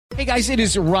Hey guys, it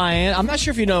is Ryan. I'm not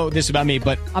sure if you know this about me,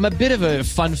 but I'm a bit of a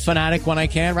fun fanatic when I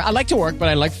can. I like to work, but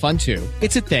I like fun too.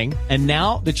 It's a thing. And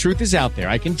now the truth is out there.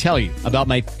 I can tell you about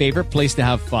my favorite place to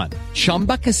have fun.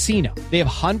 Chumba Casino. They have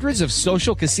hundreds of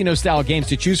social casino style games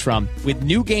to choose from with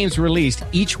new games released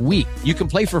each week. You can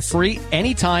play for free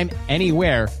anytime,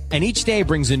 anywhere. And each day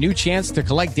brings a new chance to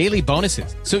collect daily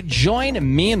bonuses. So join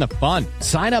me in the fun.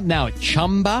 Sign up now at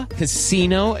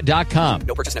ChumbaCasino.com.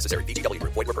 No purchase necessary. VGW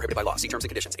Group. Void where prohibited by law. See terms and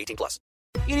conditions. 18+.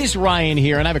 It is Ryan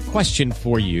here, and I have a question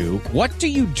for you. What do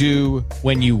you do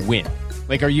when you win?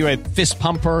 Like, are you a fist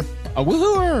pumper, a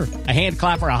woohooer, a hand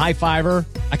clapper, a high fiver?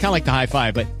 I kind of like the high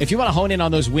five, but if you want to hone in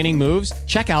on those winning moves,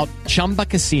 check out Chumba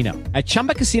Casino. At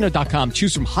ChumbaCasino.com,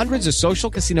 choose from hundreds of social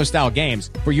casino style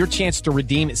games for your chance to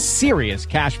redeem serious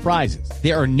cash prizes.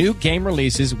 There are new game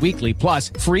releases weekly, plus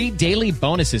free daily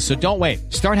bonuses. So don't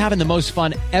wait. Start having the most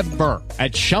fun ever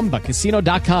at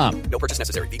ChumbaCasino.com. No purchase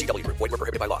necessary. VGW Group. Void where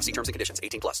prohibited by law. See terms and conditions.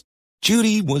 18+.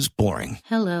 Judy was boring.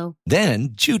 Hello. Then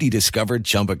Judy discovered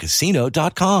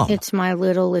ChumbaCasino.com. It's my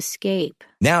little escape.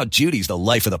 Now Judy's the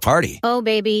life of the party. Oh,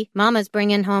 baby, mama's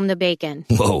bringing home the bacon.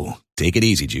 Whoa, take it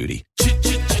easy, Judy.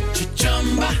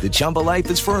 The Chumba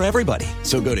life is for everybody.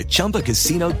 So go to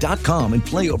ChumbaCasino.com and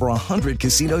play over 100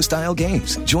 casino-style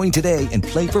games. Join today and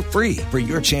play for free for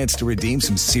your chance to redeem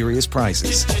some serious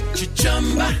prizes.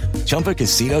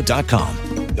 ChumbaCasino.com.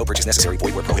 No purchase necessary.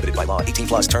 Void where prohibited by law.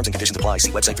 18+. Terms and conditions apply.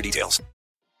 See website for details.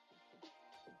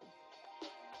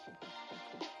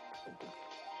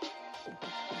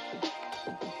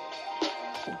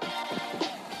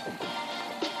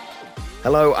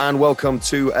 Hello and welcome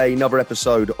to another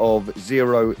episode of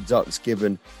Zero Ducks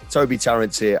Given. Toby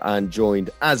Tarrant here and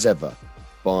joined as ever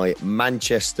by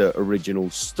Manchester original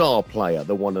star player,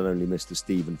 the one and only Mr.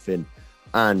 Stephen Finn,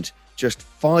 and just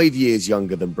 5 years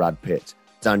younger than Brad Pitt,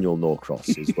 Daniel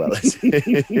Norcross as well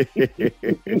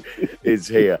is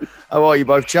here. How are you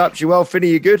both, chaps? You well, Finn? Are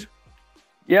you good?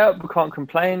 Yeah, we can't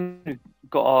complain. We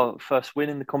got our first win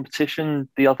in the competition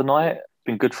the other night.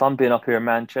 Been good fun being up here in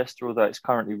Manchester, although it's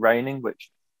currently raining,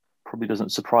 which probably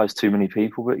doesn't surprise too many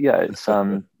people. But yeah, it's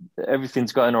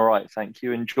everything's going all right. Thank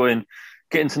you. Enjoying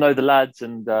getting to know the lads,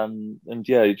 and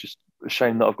yeah, just a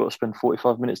shame that I've got to spend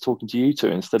 45 minutes talking to you two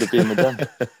instead of being with them.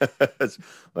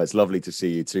 Well, it's lovely to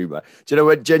see you too, mate. Do you know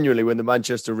what? Genuinely, when the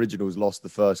Manchester Originals lost the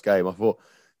first game, I thought,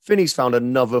 Finney's found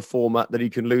another format that he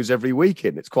can lose every week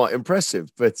in. It's quite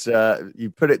impressive, but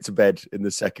you put it to bed in the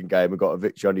second game and got a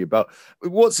victory under your belt.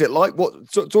 What's it like?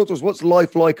 Talk to us. What's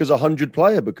life like as a 100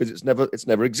 player? Because it's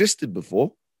never existed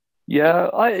before. Yeah,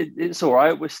 it's all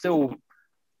right. We're still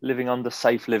living under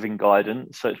safe living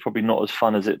guidance, so it's probably not as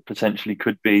fun as it potentially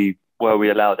could be were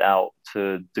we allowed out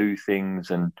to do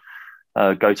things and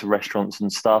go to restaurants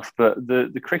and stuff. But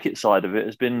the cricket side of it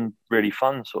has been really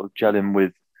fun, sort of gelling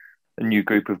with a new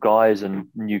group of guys and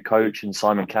new coach and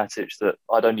Simon Katic that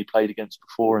I'd only played against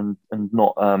before and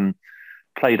not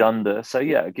played under. So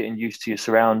yeah, getting used to your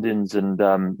surroundings, and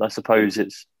I suppose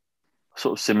it's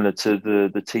sort of similar to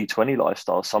the T20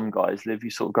 lifestyle some guys live. You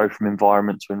sort of go from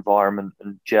environment to environment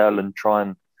and gel and try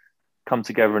and come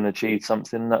together and achieve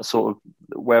something. That's sort of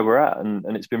where we're at,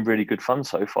 and it's been really good fun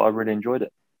so far. I really enjoyed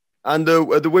it. And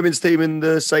the women's team in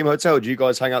the same hotel, do you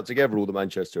guys hang out together, all the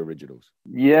Manchester Originals?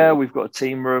 Yeah, we've got a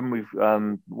team room. We've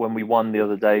when we won the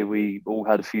other day, we all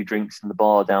had a few drinks in the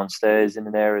bar downstairs in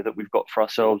an area that we've got for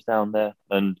ourselves down there.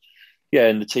 And yeah,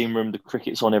 in the team room, the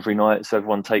cricket's on every night, so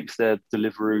everyone takes their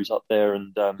Deliveroos up there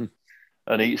and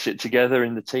eats it together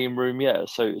in the team room. Yeah,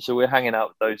 so we're hanging out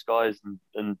with those guys,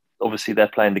 and obviously they're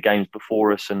playing the games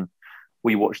before us, and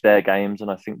we watch their games, and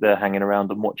I think they're hanging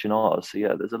around and watching ours. So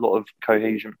yeah, there's a lot of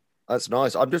cohesion. That's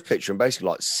nice. I'm just picturing basically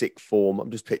like sixth form. I'm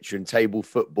just picturing table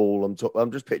football. I'm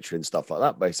just picturing stuff like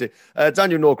that, basically.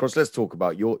 Daniel Norcross, let's talk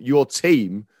about your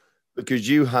team, because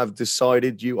you have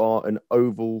decided you are an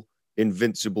Oval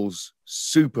Invincibles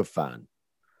super fan.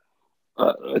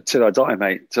 Till I die,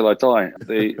 mate. Till I die.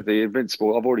 The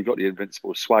Invincible. I've already got the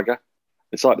Invincible swagger.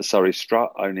 It's like the Surrey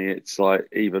Strut, only it's like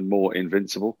even more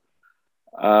invincible.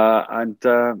 In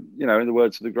the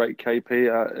words of the great KP,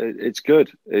 it's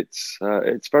good. It's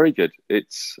very good.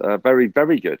 It's very,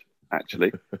 very good,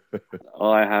 actually.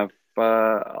 I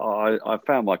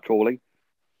found my calling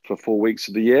for 4 weeks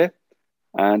of the year,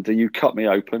 and you cut me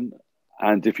open.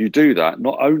 And if you do that,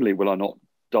 not only will I not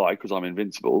die because I'm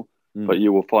invincible, but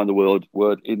you will find the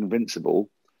word invincible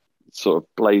sort of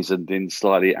blazoned in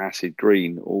slightly acid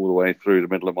green all the way through the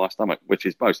middle of my stomach, which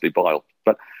is mostly bile.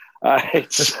 But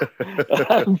it's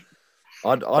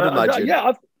I'd imagine.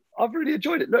 Yeah, I've really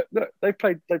enjoyed it. Look, they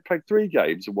played 3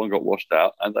 games and one got washed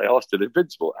out, and they are still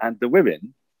invincible. And the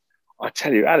women, I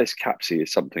tell you, Alice Capsey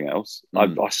is something else.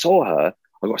 I saw her.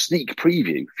 I got a sneak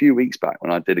preview a few weeks back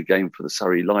when I did a game for the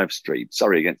Surrey live stream,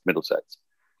 Surrey against Middlesex.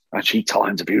 And she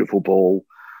timed a beautiful ball.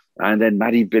 And then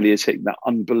Maddie Villiers hitting that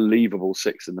unbelievable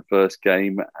 6 in the first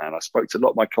game. And I spoke to a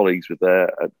lot of my colleagues who were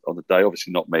there on the day.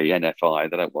 Obviously not me,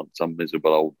 NFI. They don't want some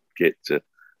miserable old git to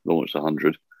launch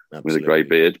 100 with a grey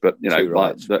beard. But, you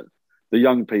know, the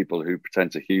young people who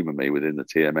pretend to humour me within the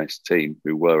TMS team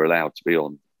who were allowed to be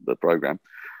on the programme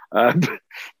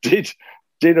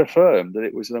did affirm that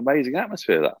it was an amazing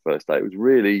atmosphere that first day. It was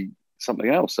really something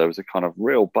else. There was a kind of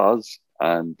real buzz.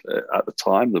 And at the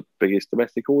time, the biggest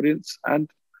domestic audience. And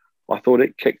I thought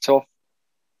it kicked off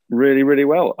really, really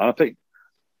well. And I think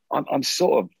I'm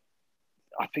sort of,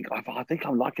 I think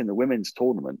I'm liking the women's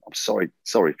tournament. I'm sorry,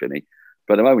 Finney,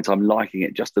 but at the moment I'm liking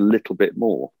it just a little bit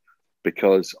more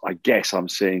because I guess I'm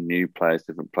seeing new players,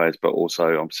 different players, but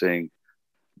also I'm seeing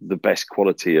the best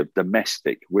quality of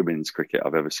domestic women's cricket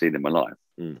I've ever seen in my life.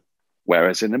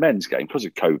 Whereas in the men's game, because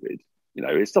of COVID, you know,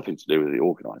 it's nothing to do with the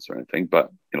organiser or anything,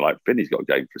 but you know, like Finney's got a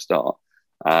game for a start.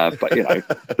 But you know,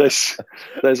 there's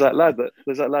that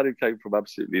lad who came from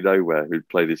absolutely nowhere who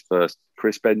played his first.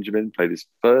 Chris Benjamin played his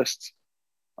first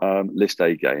List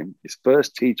A game, his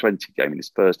first T20 game, and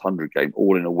his first 100 game,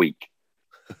 all in a week.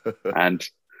 And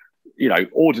you know,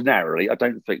 ordinarily, I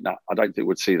don't think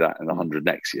we'd see that in the 100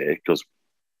 next year because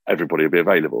everybody will be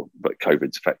available. But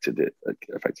COVID's affected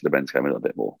the men's game a little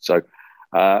bit more. So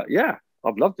yeah,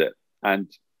 I've loved it, and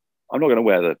I'm not going to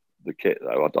wear the kit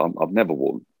though. I've never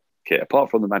worn kit apart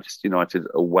from the Manchester United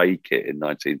away kit in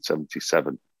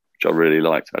 1977, which I really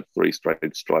liked. I had 3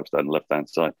 straight stripes down the left hand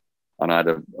side, and I had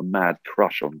a mad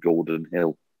crush on Gordon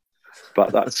Hill.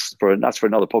 But that's for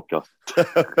another podcast.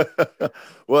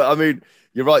 Well, I mean,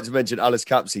 you're right to mention Alice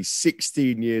Capsey,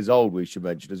 16 years old. We should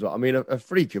mention as well. I mean, a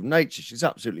freak of nature. She's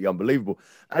absolutely unbelievable.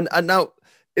 And now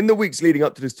in the weeks leading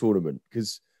up to this tournament,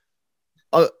 because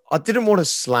I didn't want to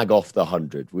slag off the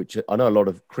 100, which I know a lot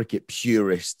of cricket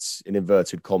purists, in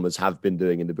inverted commas, have been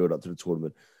doing in the build-up to the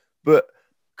tournament. But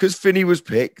because Finney was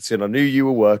picked and I knew you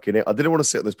were working it, I didn't want to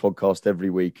sit on this podcast every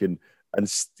week and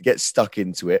get stuck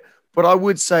into it. But I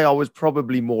would say I was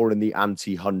probably more in the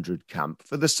anti-100 camp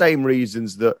for the same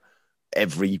reasons that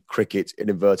every cricket, in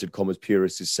inverted commas,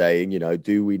 purist is saying, you know,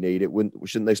 do we need it?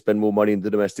 Shouldn't they spend more money in the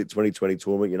domestic 2020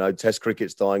 tournament? You know, Test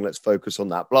cricket's dying. Let's focus on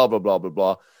that, blah, blah, blah, blah,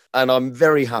 blah. And I'm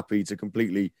very happy to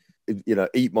completely, you know,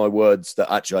 eat my words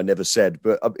that actually I never said.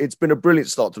 But it's been a brilliant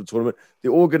start to the tournament.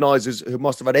 The organisers, who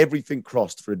must have had everything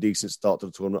crossed for a decent start to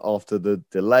the tournament after the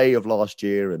delay of last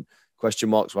year and question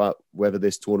marks about whether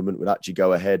this tournament would actually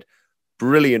go ahead.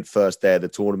 Brilliant first day of the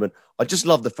tournament. I just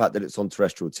love the fact that it's on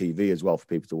terrestrial TV as well for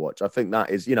people to watch. I think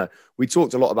that is, you know, we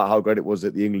talked a lot about how great it was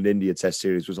that the England-India Test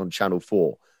series was on Channel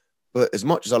 4. But as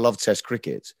much as I love Test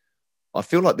cricket, I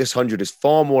feel like this 100 is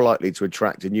far more likely to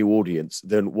attract a new audience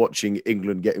than watching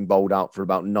England getting bowled out for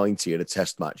about 90 in a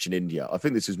Test match in India. I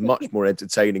think this is much more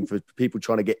entertaining for people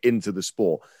trying to get into the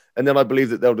sport. And then I believe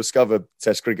that they'll discover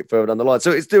Test cricket further down the line.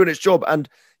 So it's doing its job. And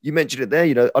you mentioned it there,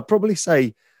 you know, I'd probably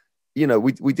say, you know,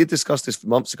 we did discuss this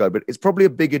months ago, but it's probably a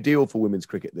bigger deal for women's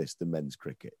cricket than men's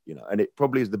cricket, you know, and it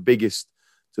probably is the biggest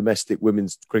domestic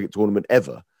women's cricket tournament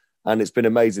ever. And it's been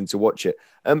amazing to watch it.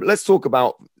 Let's talk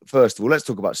about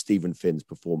Stephen Finn's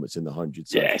performance in the 100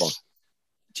 so far.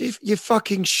 You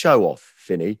fucking show off,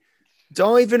 Finney.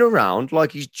 Diving around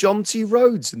like he's John T.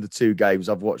 Rhodes in the 2 games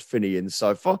I've watched Finney in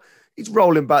so far. He's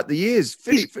rolling back the years.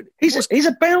 He's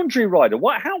a boundary rider.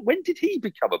 When did he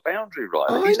become a boundary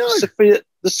rider? He's know.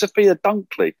 The Sophia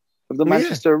Dunkley of the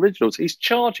Manchester Originals. He's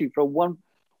charging from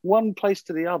one place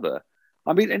to the other.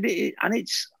 I mean,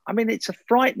 it's a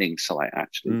frightening sight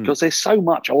actually because there's so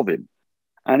much of him,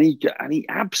 and he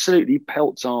absolutely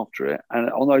pelts after it.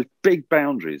 And on those big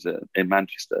boundaries in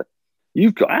Manchester,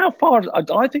 you've got how far?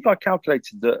 I think I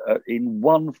calculated that in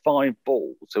 1-5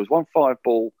 ball. So it was 1-5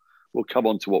 ball. We'll come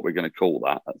on to what we're going to call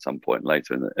that at some point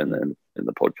later in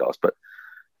the podcast.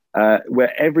 But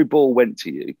where every ball went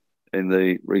to you in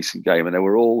the recent game, and they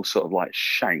were all sort of like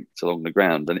shanked along the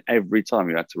ground, and every time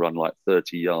you had to run like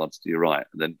 30 yards to your right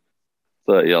and then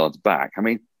 30 yards back. I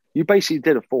mean, you basically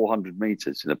did a 400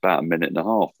 metres in about a minute and a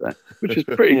half there, which is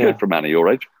pretty good for a man of your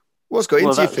age. What's got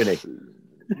into you, Finney?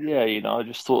 Yeah, you know, I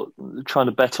just thought, trying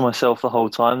to better myself the whole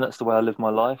time. That's the way I live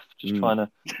my life. Just trying to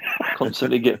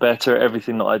constantly get better at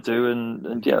everything that I do.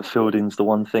 And yeah, fielding's the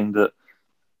one thing that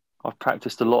I've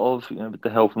practiced a lot of, you know, with the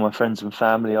help of my friends and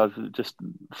family. I've just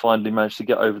finally managed to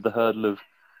get over the hurdle of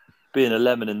being a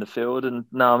lemon in the field, and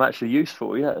now I'm actually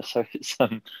useful. Yeah, so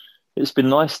it's been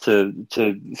nice to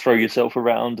throw yourself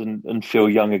around and feel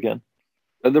young again.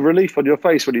 And the relief on your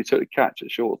face when you took the catch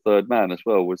at short third man as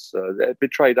well was it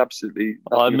betrayed absolutely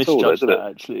nothing I at all, misjudged didn't that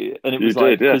it? actually, and it You was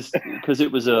like did, because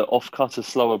it was a off cutter,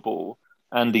 slower ball.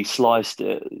 Andy sliced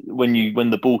it. When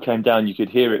the ball came down, you could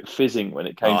hear it fizzing when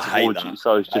it came I hate towards that. you.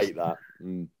 So I was I just, hate that.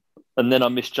 Mm. and then I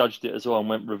misjudged it as well and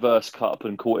went reverse cut up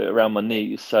and caught it around my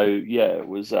knees. So yeah, it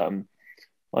was.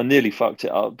 I nearly fucked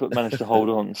it up, but managed to hold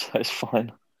on, so it's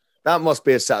fine. That must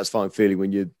be a satisfying feeling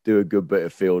when you do a good bit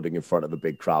of fielding in front of a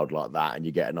big crowd like that, and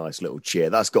you get a nice little cheer.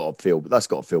 That's got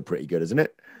to feel pretty good, isn't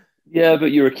it? Yeah,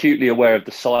 but you're acutely aware of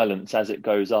the silence as it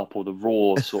goes up, or the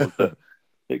roar, sort of.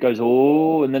 It goes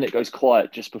oh, and then it goes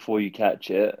quiet just before you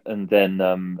catch it, and then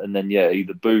yeah,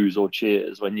 either boos or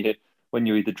cheers when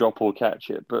you either drop or catch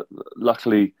it. But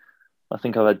luckily, I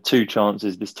think I've had 2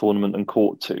 chances this tournament and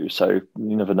caught 2, so you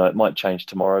never know. It might change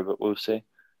tomorrow, but we'll see.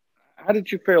 How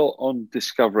did you feel on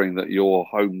discovering that your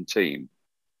home team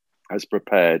has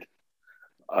prepared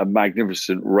a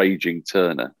magnificent raging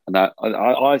Turner? And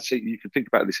I see you can think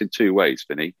about this in 2 ways,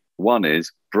 Vinny. One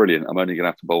is brilliant. I'm only going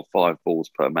to have to bowl 5 balls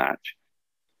per match,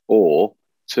 or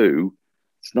 2,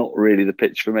 it's not really the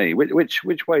pitch for me. Which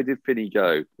way did Finny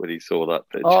go when he saw that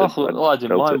pitch? Well, I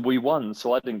didn't mind. We won,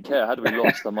 so I didn't care. Had we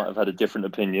lost, I might have had a different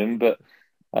opinion. But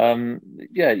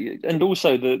yeah, and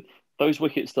also those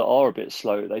wickets that are a bit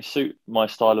slow, they suit my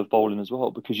style of bowling as well,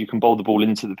 because you can bowl the ball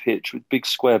into the pitch with big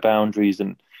square boundaries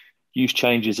and use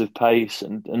changes of pace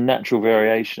and natural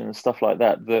variation and stuff like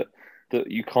that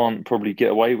you can't probably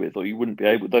get away with, or you wouldn't be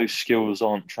able. Those skills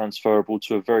aren't transferable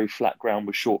to a very flat ground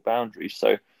with short boundaries.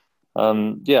 So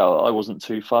yeah, I wasn't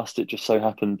too fussed. It just so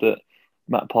happened that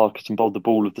Matt Parkinson bowled the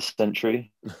ball of the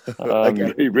century.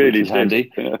 He really was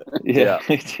handy. Yeah.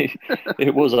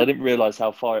 It was. I didn't realise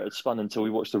how far it had spun until we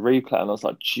watched the replay, and I was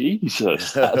like,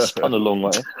 Jesus, that spun a long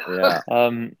way. Yeah.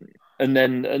 And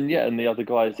the other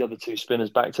guys, the other 2 spinners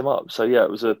backed him up. So yeah, it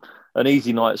was an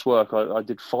easy night's work. I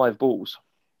did 5 balls.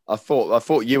 I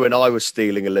thought you and I were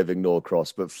stealing a living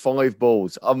Norcross, but 5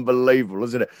 balls, unbelievable,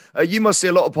 isn't it? You must see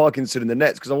a lot of Parkinson in the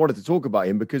nets, because I wanted to talk about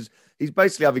him, because he's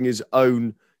basically having his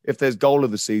own. If there's goal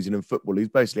of the season in football, he's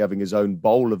basically having his own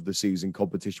bowl of the season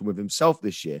competition with himself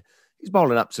this year. He's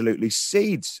bowling absolutely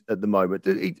seeds at the moment.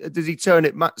 Does he turn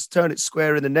it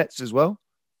square in the nets as well?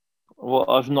 Well,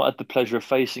 I've not had the pleasure of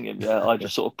facing him yet. I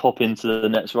just sort of pop into the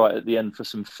nets right at the end for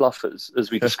some fluffers,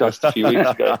 as we discussed a few weeks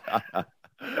ago.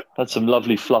 Had some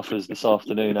lovely fluffers this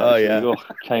afternoon. Actually. Oh yeah,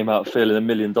 came out feeling $1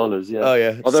 million. Yeah. Oh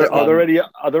yeah.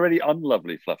 Are there any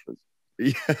unlovely fluffers?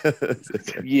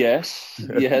 Yes,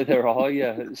 yeah, there are.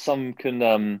 Yeah, some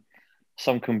can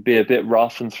be a bit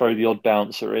rough and throw the odd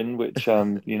bouncer in, which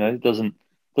doesn't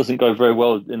go very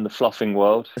well in the fluffing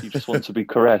world. You just want to be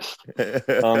caressed.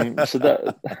 So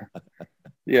that,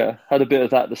 yeah, had a bit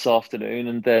of that this afternoon,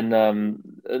 and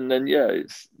then yeah,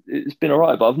 it's been all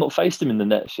right. But I've not faced him in the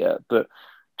nets yet. But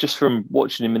just from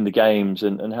watching him in the games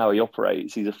and how he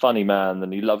operates, he's a funny man,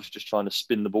 and he loves just trying to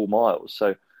spin the ball miles.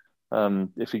 So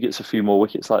if he gets a few more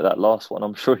wickets like that last one,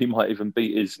 I'm sure he might even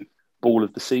beat his ball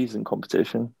of the season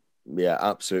competition. Yeah,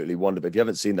 absolutely wonderful. If you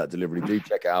haven't seen that delivery, do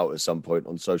check it out at some point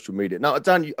on social media. Now,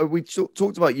 Dan, we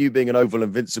talked about you being an Oval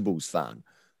Invincibles fan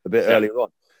a bit earlier on.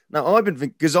 Now, I've been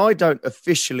thinking, because I don't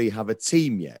officially have a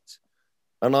team yet,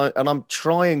 and I'm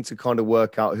trying to kind of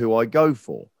work out who I go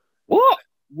for. What?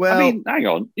 Well, I mean, hang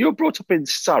on. You were brought up in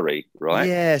Surrey, right?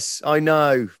 Yes, I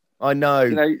know. You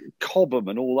know, Cobham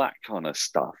and all that kind of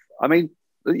stuff. I mean,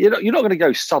 you're not going to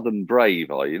go Southern Brave,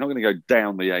 are you? You're not going to go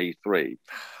down the A3.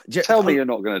 Tell me you're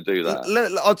not going to do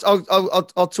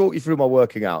that. I'll talk you through my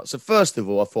working out. So first of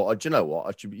all, I thought, do you know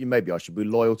what? Maybe I should be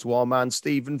loyal to our man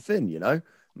Stephen Finn. You know,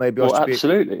 maybe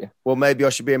absolutely. Maybe I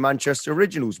should be a Manchester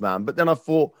Originals man. But then I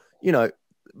thought,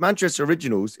 Manchester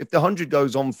Originals, if the 100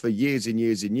 goes on for years and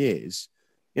years and years,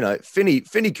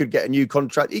 Finney could get a new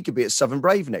contract. He could be at Southern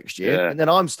Brave next year, and then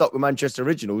I'm stuck with Manchester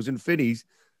Originals, and Finney's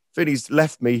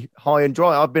left me high and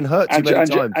dry. I've been hurt too many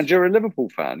times. And you're a Liverpool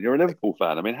fan.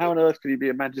 I mean, how on earth can you be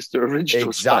a Manchester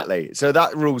Originals Exactly. fan? So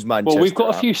that rules Manchester. Well, we've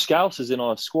got a few Scousers in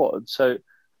our squad,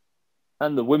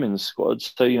 and the women's squad.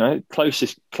 So,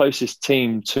 closest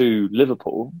team to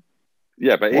Liverpool.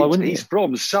 Yeah, but he's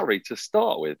from Surrey to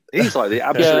start with. He's like the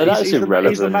absolute. Yeah, that's irrelevant.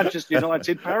 He's the Manchester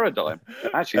United paradigm.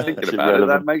 Actually, thinking about it,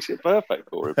 that makes it perfect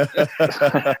for him.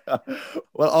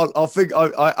 Well, I'll think.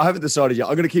 I haven't decided yet.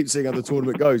 I'm going to keep seeing how the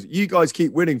tournament goes. You guys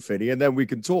keep winning, Finny, and then we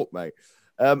can talk, mate.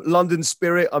 London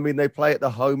Spirit, I mean, they play at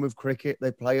the home of cricket.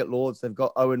 They play at Lords. They've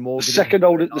got Owen Morgan.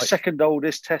 The second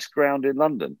oldest test ground in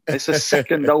London. It's the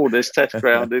second oldest test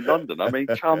ground in London. I mean,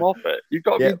 come off it. You've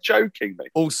got to be joking me.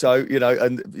 Also,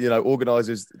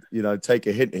 organisers, take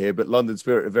a hint here, but London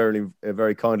Spirit have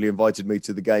very kindly invited me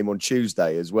to the game on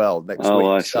Tuesday as well next week.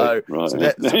 I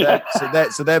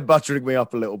see. So they're buttering me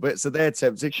up a little bit. So they're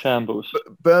tempting. Shambles.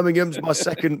 Birmingham's my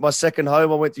second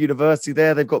home. I went to university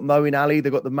there. They've got Moeen Ali.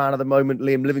 They've got the man of the moment,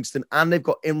 Liam Livingston, and they've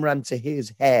got Imran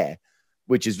Tahir's hair,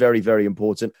 which is very, very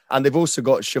important. And they've also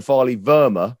got Shafali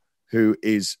Verma, who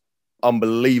is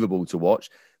unbelievable to watch.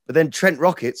 But then Trent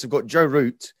Rockets have got Joe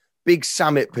Root, Big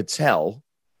Samit Patel,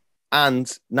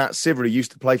 and Nat Sivery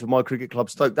used to play for my cricket club,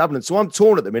 Stoke Dublin. So I'm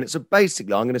torn at the minute. So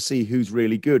basically, I'm going to see who's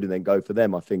really good and then go for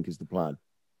them, I think, is the plan.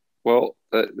 Well,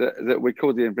 we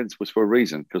call the Invincibles for a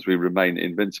reason, because we remain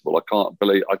invincible. I can't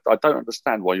believe, I don't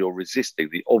understand why you're resisting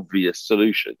the obvious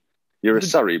solution. You're a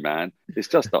Surrey man. It's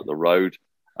just up the road.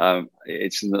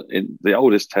 It's in the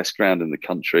oldest test ground in the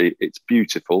country. It's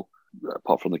beautiful,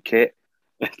 apart from the kit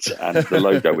and the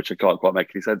logo, which I can't quite make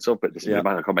any sense of. But it doesn't really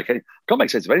matter. I can't make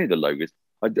sense of any of the logos.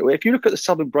 If you look at the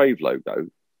Southern Brave logo,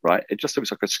 right, it just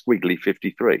looks like a squiggly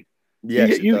 53.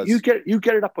 Yes, you get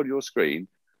it up on your screen.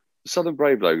 The Southern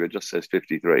Brave logo just says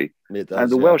 53, it does, and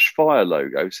the Welsh Fire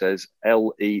logo says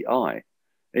LEI.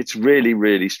 It's really,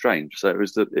 really strange. So it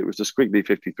was the squiggly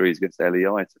 53s against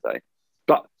LEI today.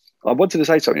 But I wanted to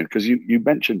say something, because you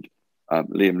mentioned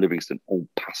Liam Livingston en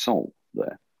passant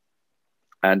there.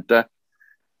 And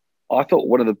I thought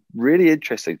one of the really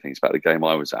interesting things about the game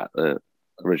I was at, the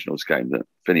Originals game that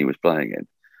Finney was playing in,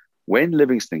 when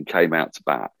Livingston came out to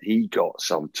bat, he got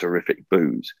some terrific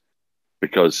boos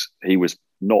because he was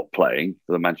not playing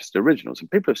for the Manchester Originals.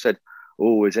 And people have said,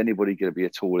 oh, is anybody going to be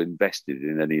at all invested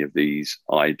in any of these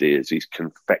ideas, these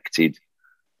confected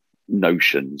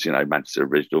notions, Manchester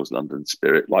Originals, London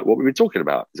Spirit, like what we've been talking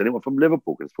about? Is anyone from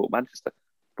Liverpool going to support Manchester?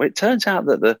 But it turns out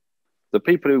that the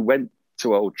people who went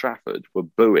to Old Trafford were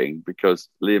booing because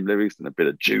Liam Livingston had been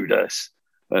a Judas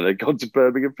and had gone to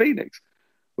Birmingham Phoenix,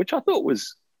 which I thought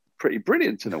was pretty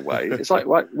brilliant in a way. It's like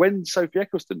when Sophie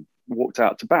Eccleston walked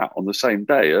out to bat on the same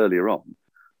day earlier on,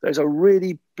 there's a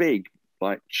really big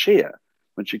cheer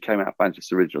when she came out of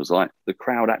Manchester Originals. Like, the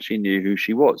crowd actually knew who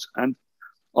she was. And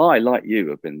I, like you,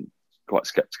 have been quite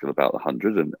sceptical about the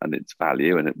 100 and its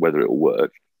value and whether it will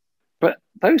work. But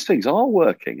those things are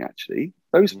working, actually.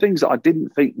 Those things that I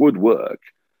didn't think would work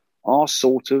are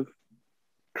sort of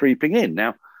creeping in.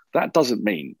 Now, that doesn't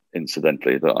mean,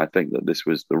 incidentally, that I think that this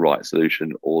was the right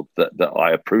solution or that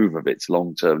I approve of its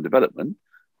long-term development.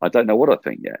 I don't know what I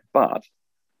think yet. But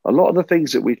a lot of the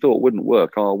things that we thought wouldn't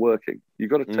work are working.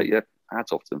 You've got to take your hat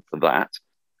off to them for that.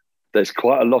 There's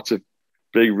quite a lot of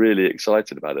being really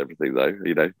excited about everything, though.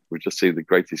 We've just seen the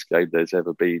greatest game there's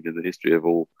ever been in the history of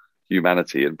all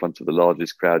humanity in front of the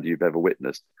largest crowd you've ever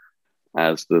witnessed,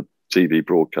 as the TV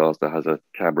broadcaster has a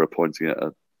camera pointing at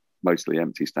a mostly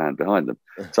empty stand behind them.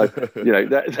 So,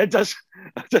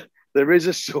 there is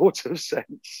a sort of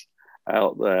sense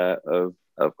out there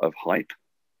of hype,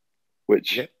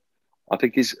 which I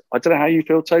think is, I don't know how you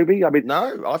feel, Toby. I mean,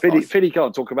 no, Finney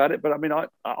can't talk about it, but I mean,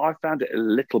 I found it a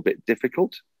little bit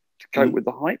difficult to cope with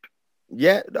the hype.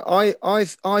 Yeah, I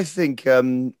think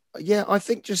I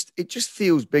think it just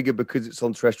feels bigger because it's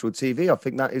on terrestrial TV. I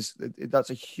think that's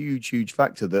a huge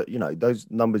factor. That those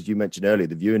numbers you mentioned earlier,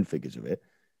 the viewing figures of it,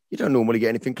 you don't normally get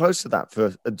anything close to that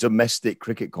for a domestic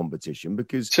cricket competition,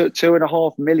 because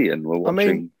 2.5 million were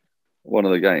watching one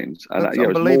of the games, and it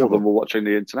was more than were watching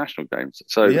the international games.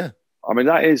 So I mean,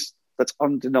 that's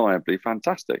undeniably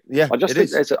fantastic. Yeah, I just think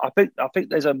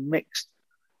there's a mixed.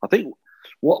 I think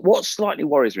what slightly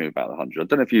worries me about the 100, I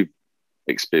don't know if you've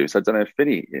experienced, I don't know if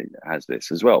Finney has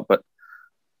this as well, but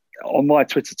on my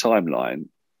Twitter timeline,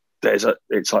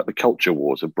 it's like the culture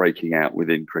wars are breaking out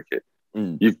within cricket.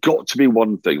 You've got to be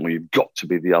one thing or you've got to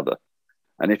be the other.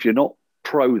 And if you're not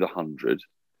pro the 100,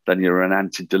 then you're an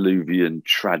antediluvian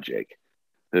tragic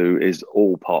who is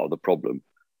all part of the problem.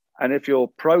 And if you're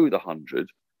pro the 100,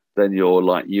 then you're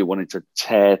like, you wanting to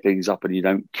tear things up and you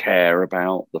don't care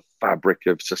about the fabric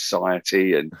of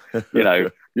society. And,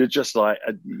 you're just like,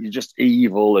 you're just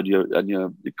evil and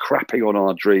you're crapping on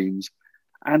our dreams.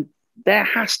 And there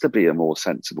has to be a more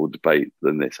sensible debate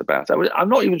than this about it. I'm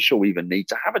not even sure we even need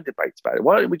to have a debate about it.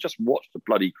 Why don't we just watch the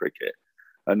bloody cricket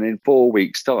and in 4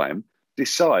 weeks' time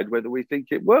decide whether we think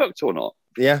it worked or not?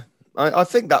 Yeah. I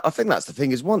think that's the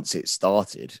thing, is once it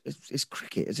started, it's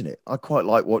cricket, isn't it? I quite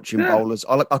like watching bowlers.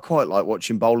 I quite like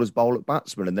watching bowlers bowl at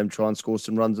batsmen and them try and score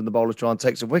some runs and the bowlers try and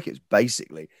take some wickets,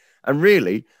 basically. And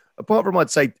really, apart from, I'd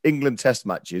say, England Test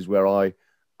matches where I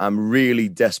am really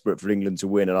desperate for England to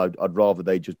win, and I'd rather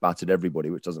they just battered everybody,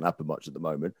 which doesn't happen much at the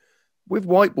moment. With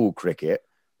white ball cricket,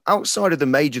 outside of the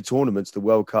major tournaments, the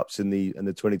World Cups and the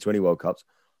 2020 World Cups,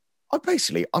 I'm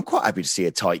quite happy to see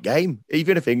a tight game.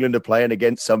 Even if England are playing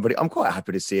against somebody, I'm quite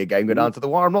happy to see a game go down to the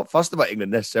wire. I'm not fussed about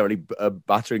England necessarily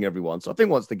battering everyone. So I think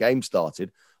once the game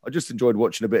started, I just enjoyed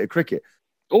watching a bit of cricket.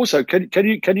 Also, can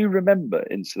you remember,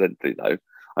 incidentally though,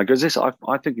 because this I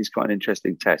think is quite an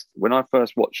interesting test. When I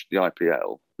first watched the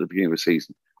IPL at the beginning of the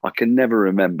season, I can never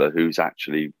remember who's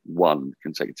actually won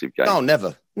consecutive games. No,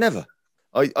 never.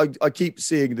 I keep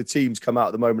seeing the teams come out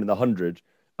at the moment in the 100,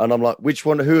 and I'm like,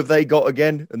 who have they got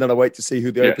again? And then I wait to see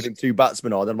who the opening two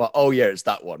batsmen are. Then I'm like, oh yeah, it's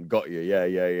that one. Got you.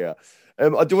 Yeah.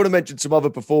 I do want to mention some other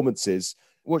performances.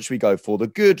 What should we go for? The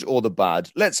good or the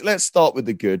bad? Let's start with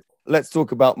the good. Let's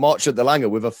talk about Marchant de Lange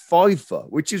with a fiver,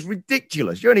 which is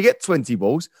ridiculous. You only get 20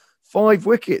 balls, 5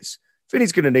 wickets.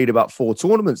 Finney's going to need about 4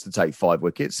 tournaments to take 5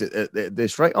 wickets at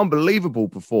this rate. Unbelievable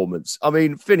performance. I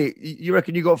mean, Finney, you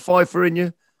reckon you got 5 for in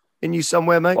you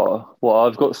somewhere, mate? Well,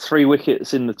 I've got 3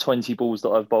 wickets in the 20 balls that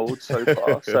I've bowled so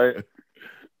far. So,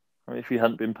 I mean, if you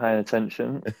hadn't been paying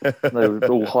attention, they were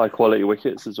all high quality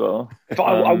wickets as well. But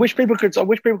I wish people could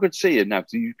see it now.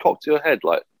 Because you cocked your head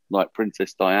like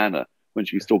Princess Diana when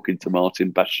she was talking to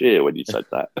Martin Bashir when you said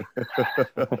that.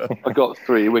 I got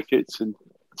 3 wickets and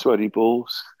 20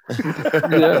 balls.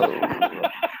 Yeah.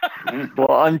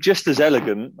 Well, I'm just as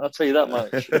elegant. I'll tell you that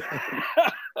much.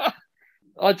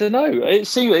 I don't know.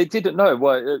 It didn't know.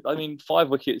 Well, I mean, 5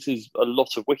 wickets is a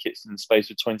lot of wickets in the space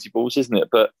of 20 balls, isn't it?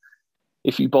 But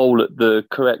if you bowl at the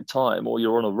correct time or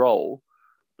you're on a roll,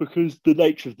 because the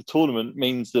nature of the tournament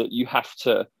means that you have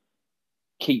to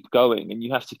keep going and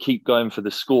you have to keep going for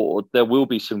the score, there will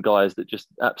be some guys that just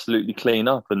absolutely clean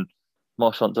up. And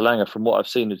Marchant de Lange, from what I've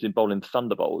seen, has been bowling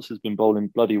thunderbolts, has been bowling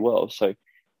bloody well. So,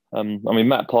 I mean,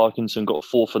 Matt Parkinson got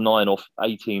 4 for 9 off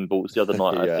 18 balls the other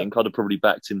night. Yeah. I think I'd have probably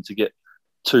backed him to get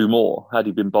 2 more had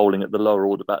he been bowling at the lower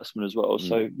order batsman as well.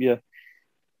 So, yeah.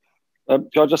 Can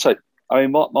I just say, I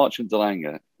mean, Marchant de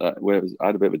Lange, I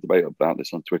had a bit of a debate about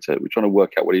this on Twitter. We're trying to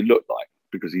work out what he looked like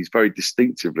because he's very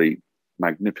distinctively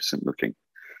magnificent looking.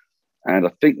 And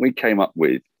I think we came up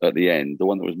with, at the end, the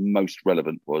one that was most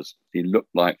relevant was he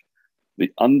looked like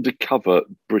the undercover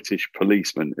British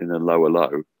policeman in a lower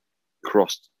low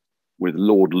crossed with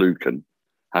Lord Lucan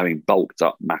having bulked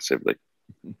up massively.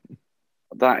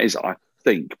 That is, I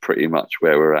think, pretty much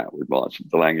where we're at with Marchant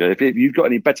de Lange. If you've got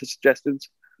any better suggestions,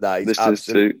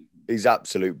 he's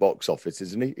absolute box office,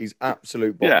 isn't he? He's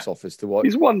absolute box office to watch.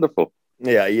 He's wonderful.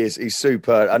 Yeah, he is. He's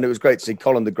super. And it was great to see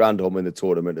Colin de Grandhomme in the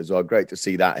tournament as well. Great to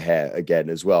see that hair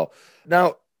again as well.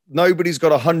 Now, nobody's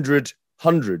got 100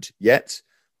 yet.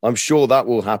 I'm sure that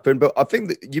will happen. But I think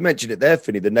that you mentioned it there,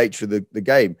 Finney, the nature of the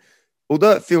game.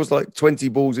 Although it feels like 20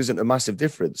 balls isn't a massive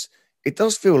difference, it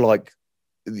does feel like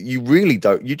you really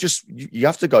don't. You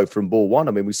have to go from ball one.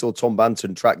 I mean, we saw Tom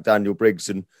Banton track Daniel Briggs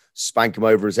and spank him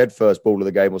over his head first ball of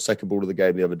the game or second ball of the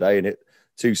game the other day and hit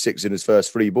 2-6 in his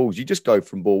first 3 balls. You just go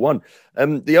from ball one.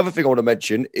 The other thing I want to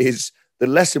mention is the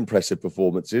less impressive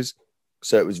performances.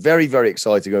 So it was very, very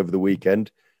exciting over the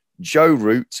weekend. Joe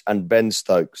Root and Ben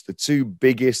Stokes, the 2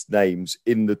 biggest names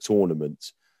in the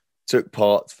tournament, took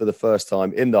part for the first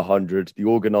time in the 100. The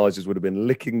organisers would have been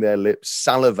licking their lips,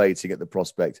 salivating at the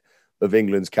prospect of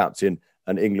England's captain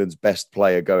and England's best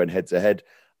player going head-to-head.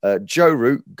 Joe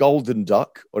Root, golden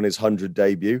duck on his 100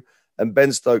 debut, and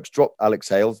Ben Stokes dropped Alex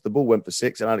Hales. The ball went for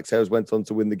 6, and Alex Hales went on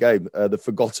to win the game. The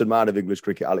forgotten man of English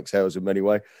cricket, Alex Hales, in many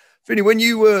ways. Finney, when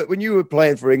you were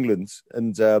playing for England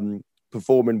and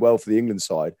performing well for the England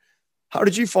side, how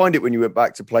did you find it when you went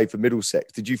back to play for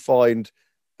Middlesex? Did you find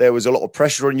there was a lot of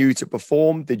pressure on you to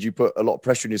perform? Did you put a lot of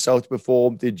pressure on yourself to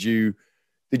perform? Did you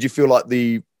feel like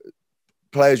the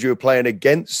players you were playing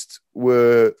against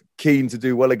were keen to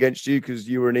do well against you because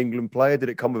you were an England player? Did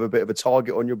it come with a bit of a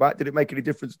target on your back? Did it make any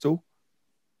difference at all?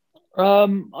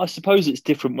 I suppose it's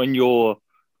different when you're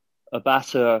a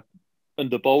batter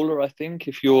and a bowler. I think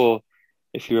if you're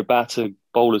a batter,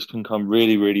 bowlers can come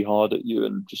really, really hard at you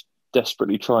and just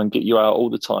desperately try and get you out all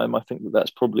the time. I think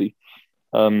that's probably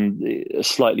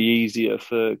slightly easier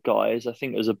for guys. I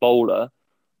think as a bowler,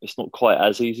 it's not quite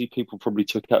as easy. People probably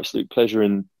took absolute pleasure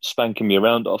in spanking me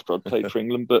around after I'd played for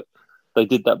England, but they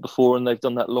did that before and they've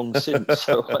done that long since.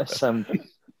 So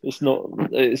it's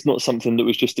not something that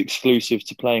was just exclusive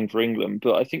to playing for England.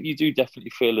 But I think you do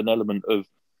definitely feel an element of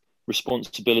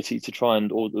responsibility to try and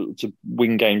to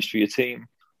win games for your team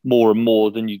more and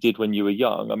more than you did when you were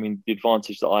young. I mean, the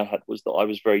advantage that I had was that I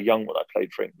was very young when I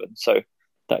played for England. So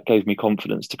that gave me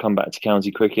confidence to come back to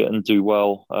county cricket and do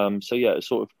well. So yeah, it's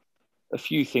sort of a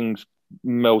few things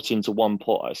melt into one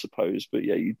pot, I suppose. But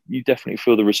yeah, you definitely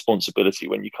feel the responsibility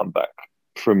when you come back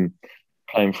from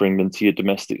playing for England to your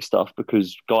domestic stuff,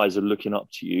 because guys are looking up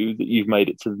to you, that you've made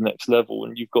it to the next level,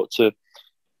 and you've got to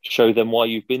show them why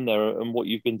you've been there and what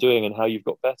you've been doing and how you've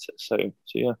got better. So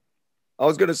yeah. I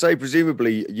was going to say,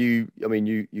 presumably, you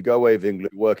go away with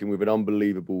England, working with an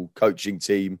unbelievable coaching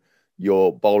team.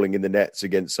 You're bowling in the nets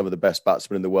against some of the best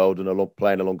batsmen in the world and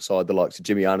playing alongside the likes of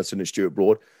Jimmy Anderson and Stuart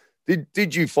Broad.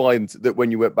 Did you find that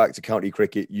when you went back to county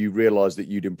cricket, you realised that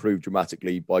you'd improved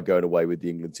dramatically by going away with the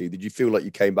England team? Did you feel like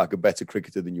you came back a better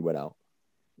cricketer than you went out?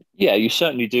 Yeah, you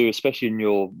certainly do, especially in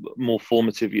your more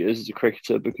formative years as a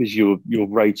cricketer, because your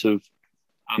rate of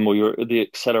or the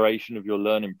acceleration of your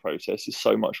learning process is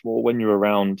so much more when you're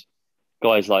around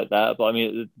guys like that. But I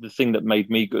mean, the thing that made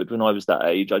me good when I was that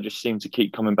age, I just seemed to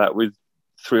keep coming back with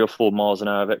 3 or 4 miles an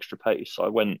hour of extra pace. So I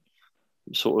went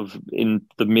sort of in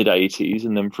the mid 80s,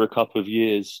 and then for a couple of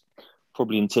years,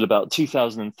 probably until about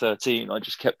 2013, I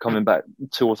just kept coming back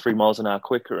 2 or 3 miles an hour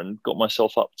quicker and got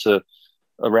myself up to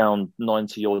around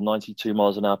 90 or 92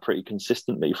 miles an hour pretty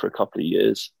consistently for a couple of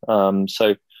years.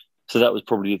 So that was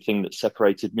probably the thing that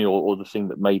separated me, or the thing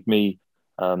that made me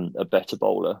a better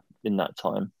bowler in that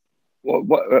time.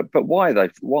 But why though?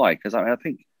 Why? Because I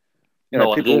think I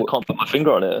can't put my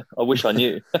finger on it. I wish I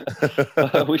knew.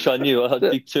 I wish I knew. I'd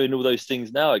be doing all those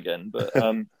things now again. But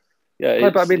yeah.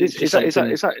 No, but I mean, is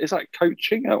that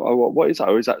coaching? Or what is that?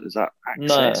 Or is that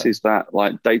access? No. Is that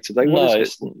like day to day? No,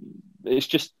 it's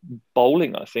just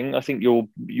bowling. I think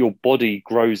your body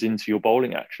grows into your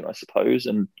bowling action, I suppose,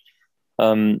 and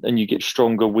you get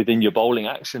stronger within your bowling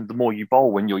action the more you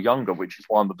bowl when you're younger, which is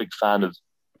why I'm a big fan of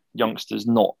youngsters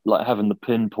not like having the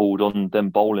pin pulled on them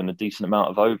bowling a decent amount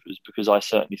of overs, because I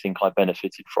certainly think I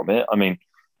benefited from it. I mean,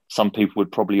 some people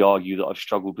would probably argue that I've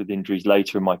struggled with injuries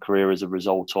later in my career as a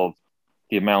result of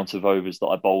the amount of overs that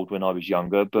I bowled when I was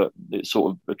younger, but it's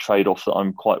sort of a trade-off that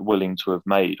I'm quite willing to have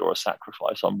made, or a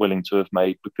sacrifice I'm willing to have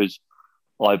made, because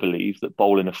I believe that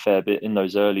bowling a fair bit in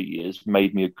those early years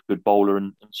made me a good bowler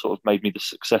and sort of made me the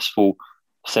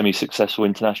semi-successful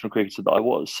international cricketer that I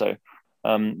was. So,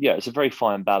 yeah, it's a very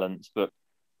fine balance, but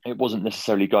it wasn't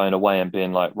necessarily going away and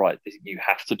being like, right, you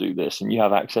have to do this and you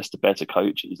have access to better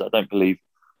coaches. I don't believe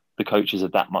the coaches are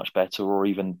that much better or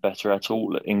even better at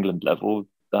all at England level.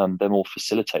 They're more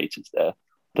facilitators there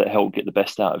that help get the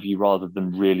best out of you rather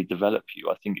than really develop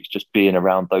you. I think it's just being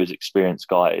around those experienced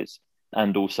guys,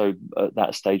 and also at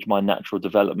that stage, my natural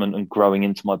development and growing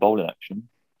into my bowling action.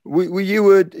 Were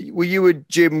you a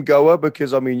gym goer?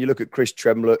 Because I mean, you look at Chris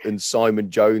Tremlett and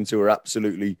Simon Jones, who are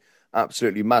absolutely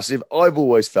massive. I've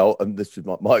always felt, and this is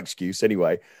my excuse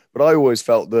anyway, but I always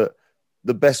felt that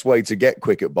the best way to get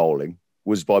quick at bowling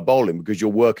was by bowling, because you're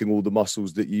working all the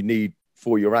muscles that you need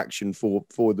for your action,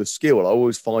 for the skill. I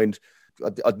always find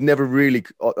I'd never really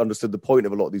understood the point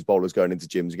of a lot of these bowlers going into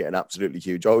gyms and getting absolutely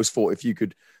huge. I always thought if you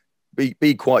could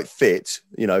be quite fit,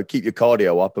 keep your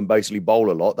cardio up and basically bowl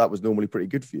a lot, that was normally pretty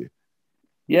good for you.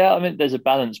 Yeah, I mean, there's a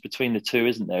balance between the two,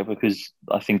 isn't there? Because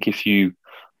I think if you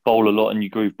bowl a lot and you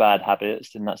groove bad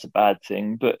habits, then that's a bad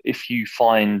thing. But if you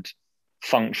find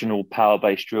functional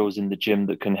power-based drills in the gym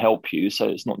that can help you, so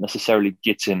it's not necessarily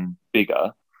getting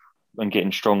bigger and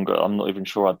getting stronger, I'm not even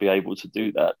sure I'd be able to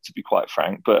do that, to be quite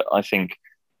frank. But I think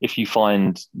if you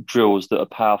find drills that are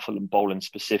powerful and bowling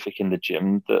specific in the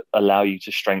gym that allow you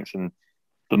to strengthen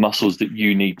the muscles that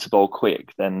you need to bowl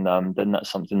quick, then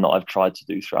that's something that I've tried to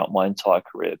do throughout my entire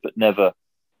career. But never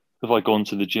have I gone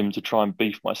to the gym to try and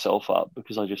beef myself up,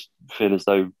 because I just feel as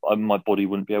though my body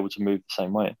wouldn't be able to move the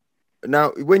same way.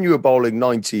 Now, when you were bowling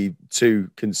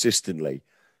 92 consistently,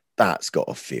 that's got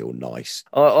to feel nice.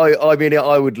 I mean,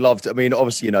 I would love to. I mean,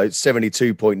 obviously,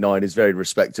 72.9 is very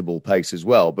respectable pace as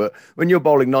well. But when you're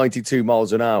bowling 92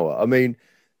 miles an hour, I mean,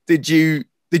 you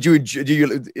must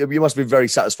have been very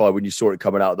satisfied when you saw it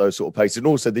coming out at those sort of paces. And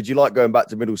also, did you like going back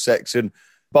to Middlesex and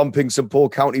bumping some poor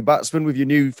county batsmen with your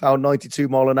newfound 92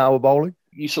 mile an hour bowling?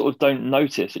 You sort of don't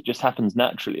notice. It just happens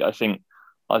naturally. I think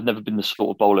I've never been the sort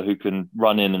of bowler who can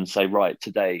run in and say, right,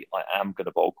 today I am going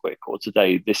to bowl quick, or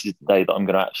today this is the day that I'm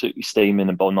going to absolutely steam in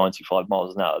and bowl 95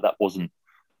 miles an hour. That wasn't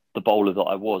the bowler that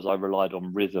I was. I relied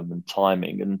on rhythm and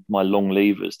timing and my long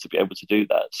levers to be able to do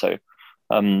that. So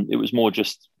it was more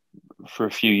just for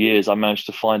a few years, I managed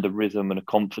to find a rhythm and a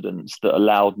confidence that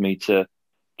allowed me to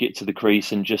get to the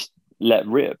crease and just let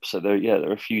rip. So there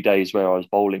are a few days where I was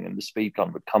bowling and the speed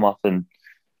gun would come up and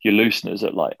your looseners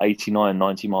at like 89,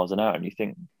 90 miles an hour, and you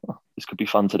think, this could be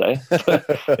fun today.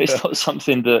 It's not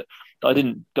something that I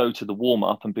didn't go to the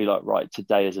warm-up and be like, right,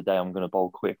 today is a day I'm going to bowl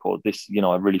quick, or this,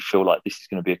 I really feel like this is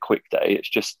going to be a quick day. It's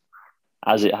just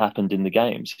as it happened in the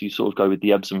game. So you sort of go with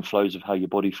the ebbs and flows of how your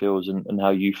body feels and how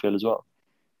you feel as well.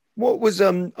 What was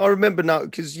I remember now,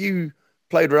 because you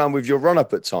played around with your run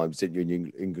up at times, didn't you, in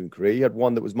your England career? You had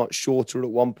one that was much shorter at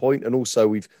one point, and also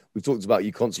we've talked about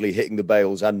you constantly hitting the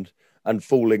bails and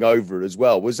falling over as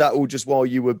well. Was that all just while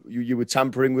you were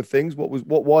tampering with things?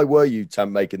 Why were you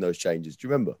making those changes? Do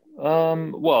you remember?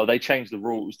 Well, they changed the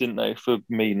rules, didn't they, for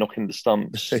me knocking the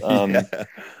stumps? Yeah.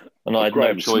 And I had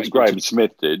no choice. Graham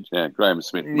Smith did. Yeah, Graham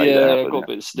Smith made it happen. I got a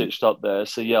bit stitched up there.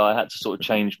 So, I had to sort of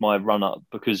change my run-up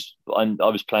because I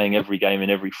was playing every game in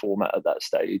every format at that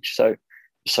stage. So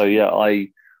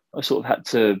I sort of had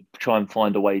to try and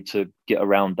find a way to get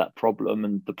around that problem.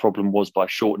 And the problem was by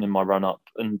shortening my run-up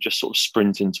and just sort of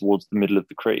sprinting towards the middle of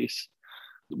the crease,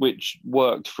 which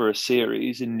worked for a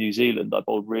series in New Zealand. I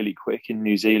bowled really quick in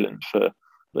New Zealand for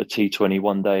the T20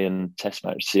 one day and test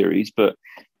match series. But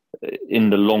in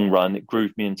the long run, it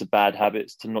grooved me into bad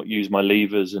habits to not use my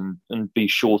levers and be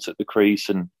short at the crease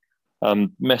and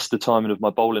mess the timing of my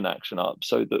bowling action up,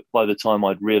 so that by the time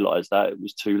I'd realised that, it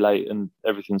was too late and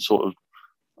everything sort of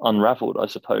unravelled, I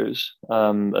suppose.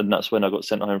 And that's when I got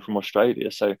sent home from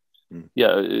Australia. So,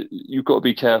 you've got to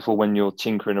be careful when you're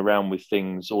tinkering around with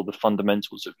things or the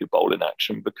fundamentals of your bowling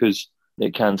action, because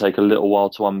it can take a little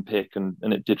while to unpick. And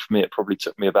it did for me. It probably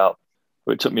took me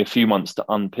it took me a few months to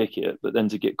unpick it, but then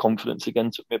to get confidence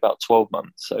again took me about 12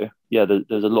 months. So,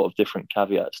 there's a lot of different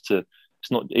caveats to. It's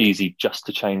not easy just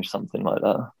to change something like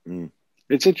that.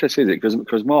 It's interesting, isn't it?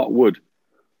 Because Mark Wood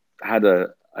had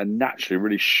a naturally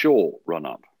really short run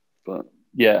up, but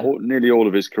nearly all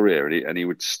of his career, and he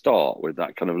would start with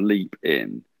that kind of leap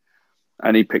in,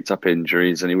 and he picked up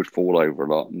injuries and he would fall over a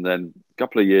lot. And then a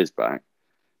couple of years back,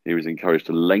 he was encouraged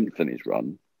to lengthen his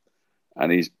run,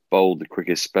 and he's bowled the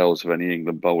quickest spells of any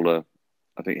England bowler.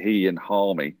 I think he and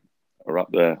Harmy are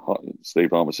up there.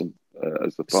 Steve Harmison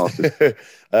as the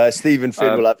fastest. Stephen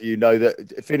Finn will have you know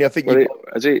that. Finny, I think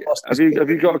have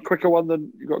you got a quicker one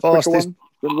than you got? A quicker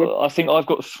one? I think I've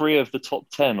got 3 of the top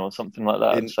 10 or something like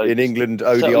that in England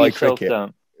ODI cricket.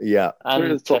 Down. Yeah,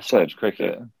 and Test match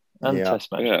cricket and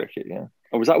Test match cricket. Yeah.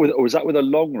 Or was that with a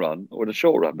long run or with a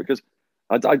short run? Because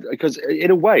because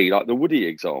in a way, like the Woody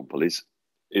example is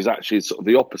actually sort of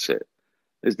the opposite,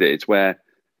 isn't it? It's where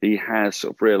he has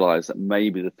sort of realised that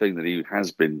maybe the thing that he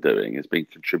has been doing has been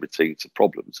contributing to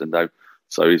problems, and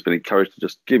so he's been encouraged to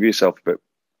just give yourself a bit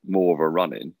more of a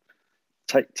run in,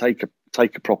 take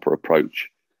a proper approach,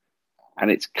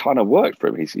 and it's kind of worked for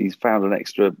him. He's found an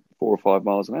extra 4 or 5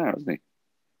 miles an hour, hasn't he?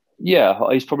 Yeah,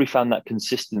 he's probably found that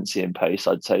consistency in pace,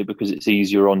 I'd say, because it's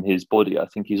easier on his body. I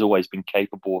think he's always been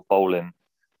capable of bowling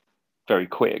very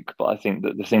quick, but I think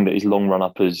that the thing that his long run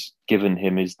up has given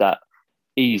him is that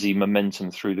easy momentum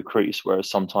through the crease, whereas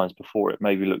sometimes before it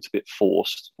maybe looked a bit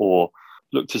forced or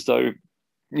looked as though,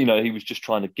 he was just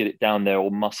trying to get it down there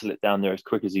or muscle it down there as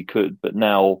quick as he could. But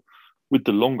now with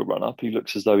the longer run up, he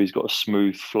looks as though he's got a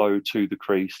smooth flow to the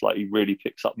crease, like he really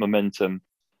picks up momentum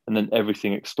and then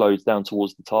everything explodes down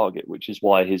towards the target, which is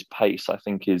why his pace, I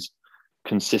think, is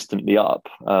consistently up.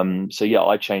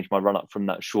 I changed my run up from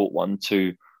that short one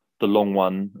to the long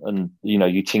one, and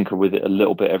you tinker with it a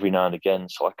little bit every now and again.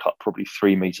 So I cut probably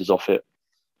 3 meters off it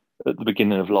at the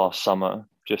beginning of last summer,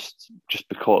 just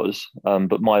because.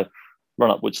 But my run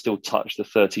up would still touch the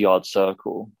 30-yard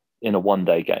circle in a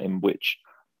one-day game, which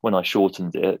when I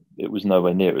shortened it, it was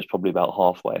nowhere near. It was probably about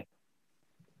halfway.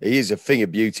 He is a thing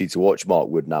of beauty to watch, Mark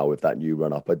Wood, now with that new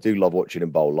run up. I do love watching him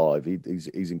bowl live.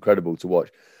 He's incredible to watch.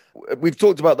 We've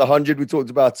talked about the 100. We talked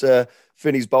about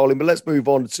Finney's bowling, but let's move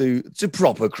on to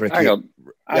proper cricket. Hang on.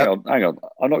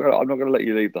 I'm not going to let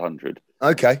you leave the 100.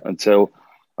 Okay. Until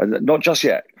not just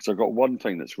yet, because I've got one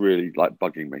thing that's really like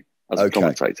bugging me as a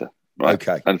commentator. Right?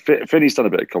 Okay. And Finney's done a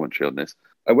bit of commentary on this.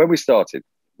 And when we started,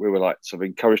 we were like sort of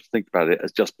encouraged to think about it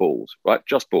as just balls, right?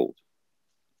 Just balls.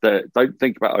 Don't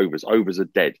think about overs. Overs are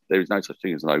dead. There is no such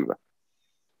thing as an over.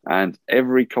 And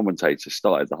every commentator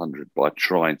started the 100 by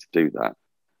trying to do that.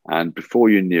 And before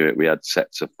you knew it, we had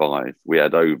sets of 5, we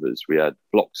had overs, we had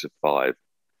blocks of 5.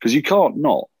 Because you can't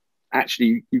not.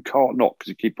 Actually, you can't not, because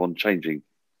you keep on changing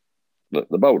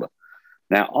the bowler.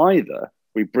 Now, either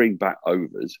we bring back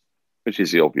overs, which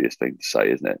is the obvious thing to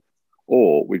say, isn't it?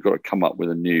 Or we've got to come up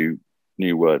with a new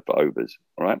word for overs,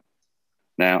 all right?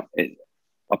 Now,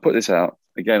 I put this out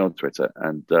again on Twitter,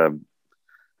 and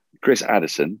Chris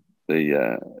Addison,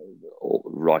 the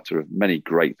writer of many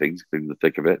great things, including The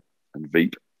Thick of It and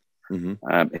Veep,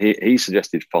 he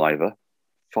suggested fiver.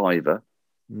 I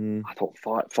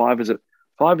thought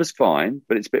fiver's fine,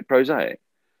 but it's a bit prosaic.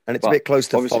 And it's a bit close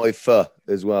to 5 for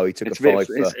as well. He took a 5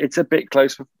 for. It's a bit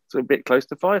close. It's a bit close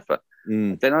to 5 for.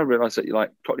 Then I realised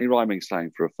that Cockney rhyming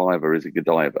slang for a 5 is a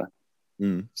Godiva.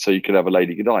 So you could have a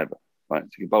Lady Godiva, right? So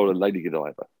you can bowl a Lady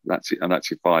Godiva. That's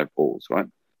your 5 balls, right?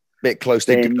 Bit close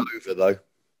to Godiva though.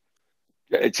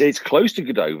 It's close to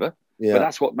Godiva, but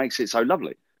that's what makes it so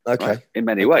lovely. Okay. Right? In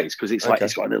many ways, because it's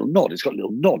it's got a little nod. It's got a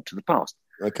little nod to the past.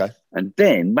 Okay. And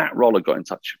then Matt Roller got in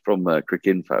touch from Crick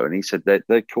Info, and he said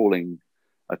they're calling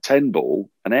a 10 ball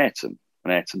an Ayrton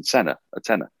tenner, a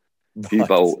tenner. If you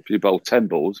bowl 10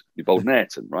 balls, you bowl an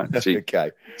Ayrton, right?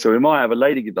 So we might have a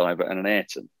Lady Godiva and an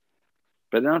Ayrton.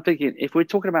 But then I'm thinking, if we're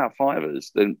talking about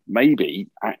 5ers, then maybe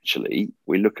actually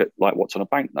we look at like what's on a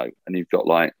banknote, and you've got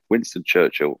like Winston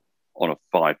Churchill on a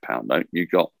 £5 note, you've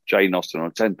got Jane Austen on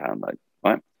a £10 note,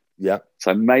 right? Yeah.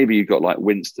 So maybe you've got like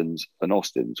Winstons and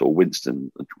Austins, or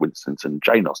Winstons and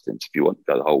Jane Austins, if you want to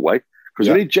go the whole way,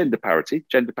 because we need gender parity.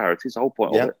 Gender parity is the whole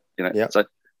point of it, So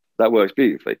that works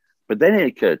beautifully. But then it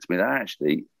occurred to me that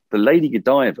actually the Lady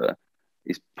Godiva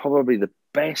is probably the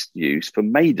best use for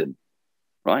maiden,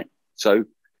 right? So,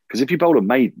 because if you bowl a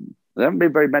maiden, there haven't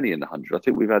been very many in the 100. I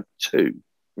think we've had 2.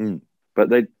 But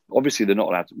they're not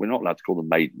allowed to, we're not allowed to call them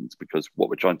maidens, because what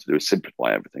we're trying to do is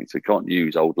simplify everything. So we can't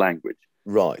use old language.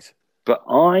 Right. But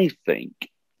I think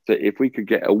that if we could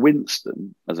get a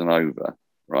Winston as an over,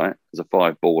 right, as a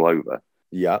 5 ball over,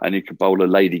 and you could bowl a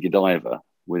Lady Godiva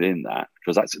within that,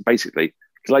 because that's basically,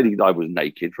 because Lady Godiva was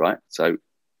naked, right? So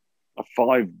a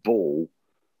 5 ball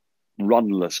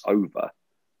runless over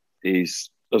has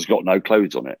got no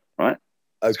clothes on it, right?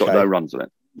 It's got no runs on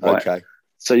it. Right? Okay.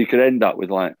 So you could end up with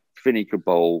like Finney could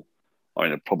bowl, I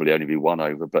mean, it'd probably only be 1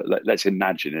 over, but let's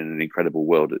imagine in an incredible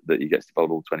world that he gets to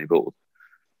bowl all 20 balls.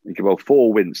 He could bowl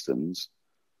 4 Winstons,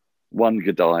 1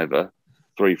 Godiva,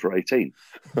 3 for 18.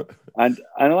 and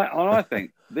I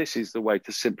think this is the way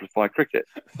to simplify cricket.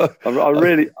 I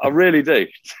really do.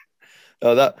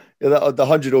 The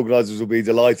 100 organisers will be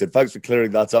delighted. Thanks for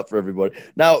clearing that up for everybody.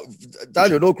 Now,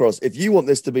 Daniel Norcross, if you want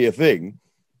this to be a thing,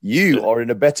 you are in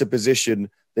a better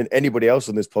position than anybody else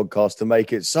on this podcast to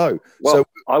make it so. Well, so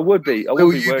I would be.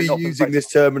 Will you be using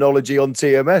this terminology on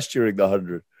TMS during the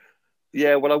 100?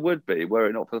 Yeah, well, I would be, were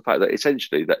it not for the fact that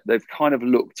essentially that they've kind of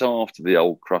looked after the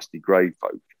old crusty grey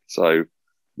folk. So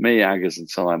me, Aggers and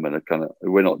Simon are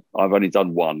I've only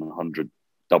done 100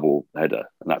 double header,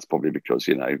 and that's probably because,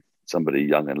 somebody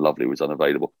young and lovely was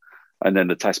unavailable. And then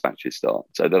the test matches start.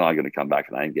 So then I'm going to come back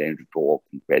and I'm going to talk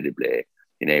incredibly,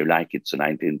 like it's the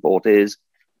 1940s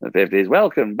and 50s.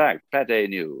 Welcome back, Pate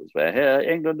News. We're here,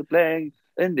 England are playing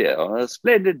India on a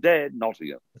splendid day at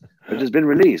Nottingham, which has been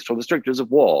released from the strictures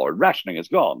of war, and rationing is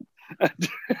gone.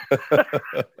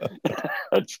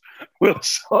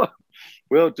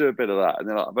 We'll do a bit of that. And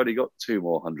then I've only got 2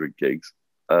 more 100 gigs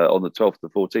on the 12th to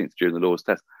 14th during the Lord's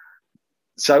Test.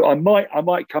 So I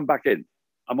might come back in.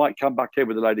 I might come back in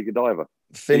with the Lady Godiva.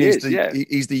 He's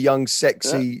the young,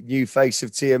 sexy new face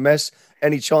of TMS.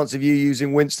 Any chance of you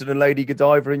using Winston and Lady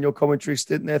Godiva in your commentary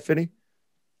stint there, Finney?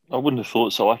 I wouldn't have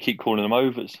thought so. I keep calling them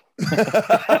overs.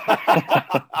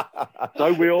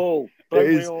 Don't we all?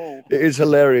 It is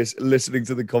hilarious listening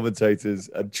to the commentators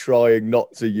and trying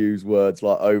not to use words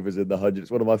like overs in the 100.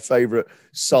 It's one of my favourite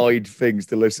side things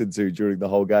to listen to during the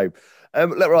whole game.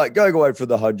 Right, going away from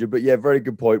the 100, but yeah, very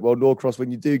good point. Well, Norcross,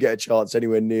 when you do get a chance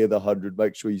anywhere near the 100,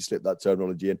 make sure you slip that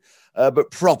terminology in.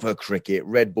 But proper cricket,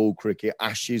 red ball cricket,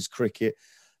 Ashes cricket,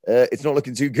 it's not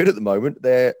looking too good at the moment.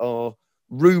 There are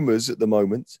rumours at the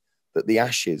moment that the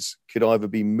Ashes could either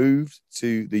be moved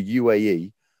to the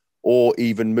UAE or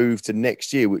even moved to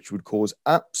next year, which would cause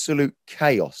absolute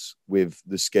chaos with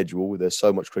the schedule. There's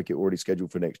so much cricket already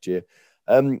scheduled for next year.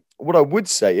 What I would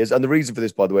say is, and the reason for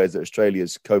this, by the way, is that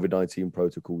Australia's COVID-19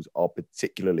 protocols are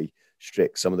particularly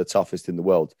strict, some of the toughest in the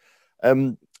world.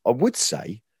 I would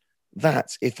say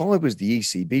that if I was the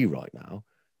ECB right now,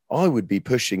 I would be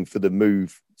pushing for the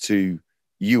move to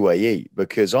UAE,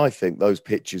 because I think those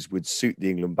pitches would suit the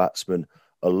England batsmen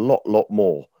a lot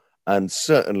more. And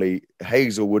certainly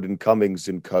Hazelwood and Cummings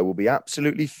and co will be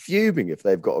absolutely fuming if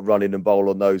they've got to run in and bowl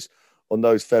on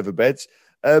those feather beds.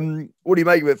 What do you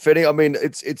make of it, Finney? I mean,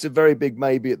 it's a very big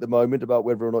maybe at the moment about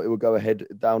whether or not it will go ahead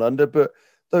down under. But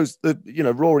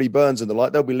Rory Burns and the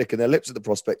like, they'll be licking their lips at the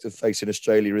prospect of facing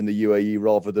Australia in the UAE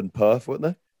rather than Perth, won't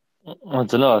they? I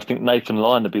don't know. I think Nathan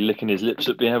Lyon would be licking his lips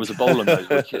at being able to bowl on those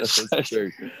wickets. That's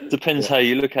true. Depends how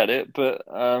you look at it, but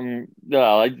I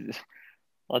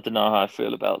don't know how I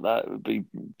feel about that. It would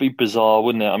be bizarre,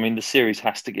 wouldn't it? I mean, the series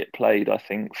has to get played, I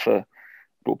think, for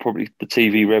probably the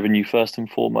TV revenue first and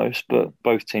foremost, but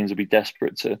both teams will be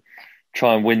desperate to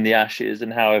try and win the Ashes,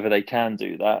 and however they can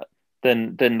do that,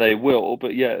 then they will.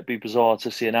 But yeah, it'd be bizarre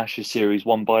to see an Ashes series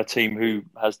won by a team who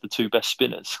has the two best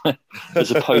spinners,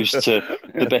 as opposed to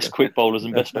the best quick bowlers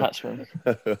and best batsmen.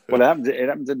 Well, it happened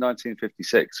in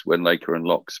 1956 when Laker and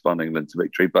Locke spun England to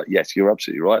victory. But yes, you're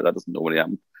absolutely right. That doesn't normally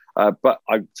happen. But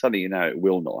I'm telling you now, it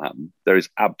will not happen. There is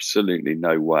absolutely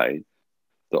no way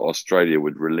that Australia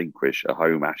would relinquish a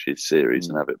home Ashes series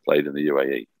and have it played in the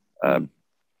UAE.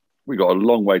 We've got a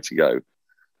long way to go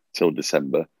till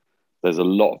December. There's a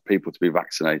lot of people to be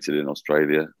vaccinated in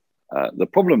Australia. The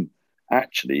problem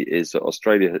actually is that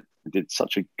Australia did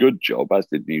such a good job, as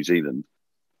did New Zealand,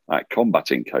 at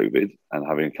combating COVID and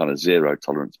having a kind of zero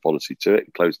tolerance policy to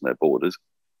it, closing their borders,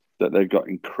 that they've got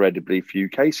incredibly few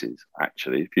cases.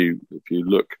 Actually, if you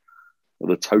look at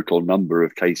the total number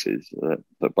of cases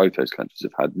that both those countries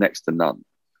have had, next to none.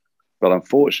 But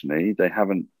unfortunately, they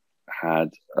haven't had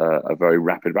a very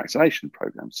rapid vaccination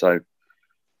program. So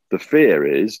the fear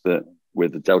is that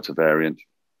with the Delta variant,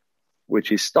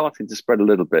 which is starting to spread a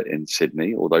little bit in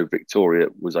Sydney, although Victoria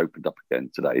was opened up again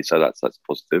today, so that's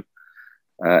positive,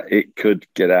 it could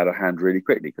get out of hand really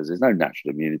quickly because there's no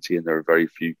natural immunity and there are very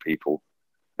few people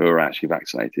who are actually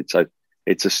vaccinated. So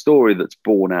it's a story that's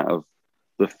born out of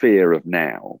the fear of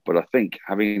now. But I think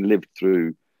having lived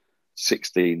through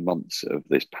 16 months of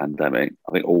this pandemic,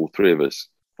 I think all three of us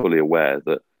fully aware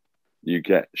that you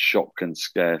get shock and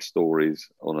scare stories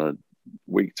on a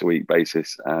week-to-week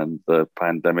basis, and the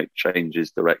pandemic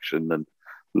changes direction and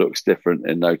looks different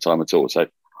in no time at all. So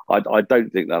I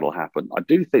don't think that'll happen. I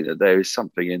do think that there is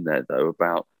something in there, though,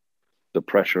 about the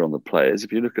pressure on the players.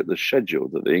 If you look at the schedule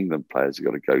that the England players have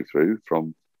got to go through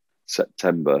from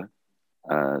September,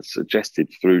 suggested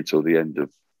through till the end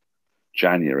of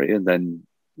January, and then,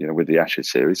 you know, with the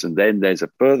Ashes series, and then there's a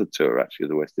further tour actually of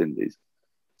the West Indies.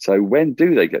 So when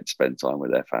do they get to spend time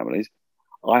with their families?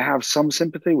 I have some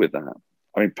sympathy with that.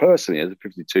 I mean, personally, as a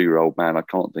 52-year-old man, I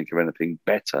can't think of anything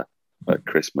better at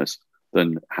Christmas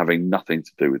than having nothing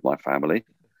to do with my family.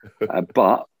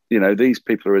 But, you know, these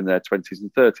people are in their 20s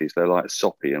and 30s. They're like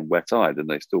soppy and wet-eyed, and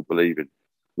they still believe in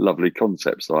lovely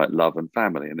concepts like love and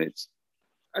family. And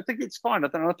I think it's fine. I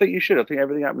think you should. I think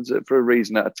everything happens for a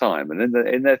reason at a time. And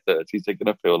in their 30s, they're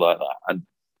going to feel like that.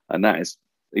 And that is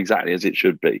exactly as it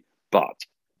should be. But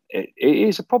it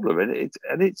is a problem, and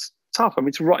it's tough. I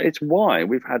mean, it's why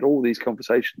we've had all these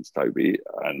conversations, Toby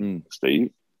and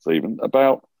Stephen,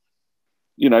 about,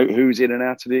 you know, who's in and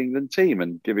out of the England team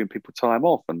and giving people time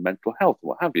off and mental health and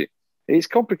what have you. It's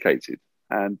complicated.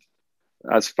 And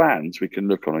as fans, we can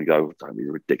look on and go, don't be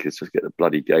ridiculous, just get the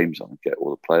bloody games on and get all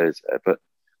the players there. But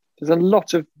there's a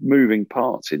lot of moving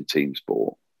parts in team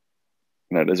sport.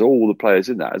 You know, there's all the players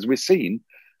in that, as we've seen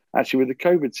actually with the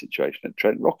COVID situation at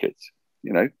Trent Rockets.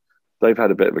 You know, they've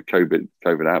had a bit of a COVID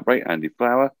outbreak, Andy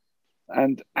Flower.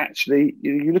 And actually,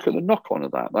 you look at the knock-on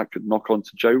of that could knock on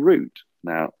to Joe Root.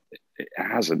 Now, it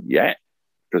hasn't yet,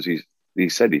 because he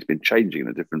said he's been changing in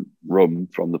a different room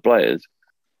from the players.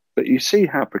 But you see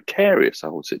how precarious the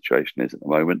whole situation is at the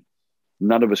moment.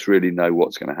 None of us really know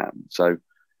what's going to happen. So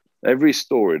every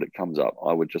story that comes up,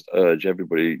 I would just urge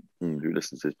everybody who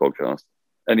listens to this podcast,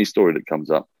 any story that comes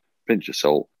up, pinch of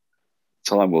salt.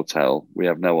 Time will tell. We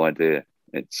have no idea.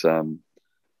 It's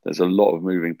there's a lot of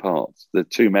moving parts. There are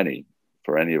too many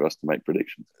for any of us to make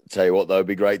predictions. Tell you what, though, it'd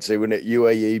be great to see, wouldn't it?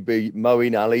 UAE beat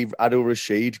Moeen Ali, Adil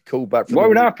Rashid, called back from...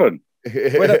 Won't happen.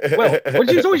 Well, what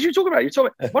are you talking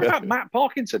about? What about Matt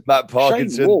Parkinson? Matt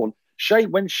Parkinson.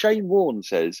 When Shane Warne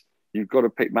says you've got to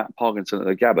pick Matt Parkinson at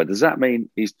the Gabba, does that mean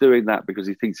he's doing that because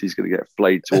he thinks he's going to get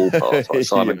flayed to all parts like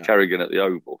Simon Kerrigan at the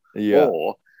Oval? Yeah.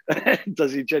 Or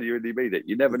does he genuinely mean it?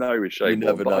 You never know with Shane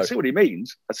Warne. Never know. I see what he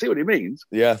means.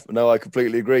 Yeah, no, I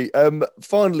completely agree.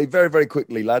 Finally, very, very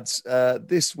quickly, lads,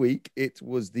 this week it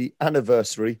was the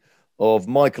anniversary of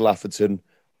Michael Atherton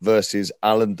versus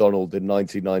Alan Donald in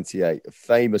 1998, a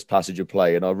famous passage of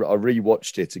play. And I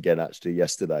rewatched it again, actually,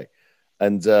 yesterday.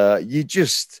 And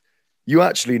you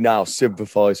actually now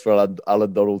sympathise for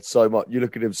Alan Donald so much. You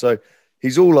look at him, so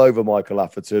he's all over Michael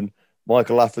Atherton.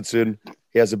 Michael Atherton,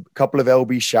 he has a couple of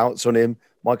LB shouts on him.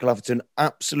 Michael Atherton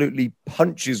absolutely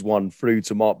punches one through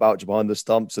to Mark Boucher behind the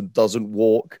stumps and doesn't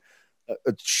walk.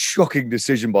 A shocking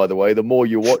decision, by the way. The more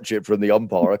you watch it from the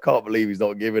umpire, I can't believe he's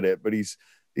not giving it, but he's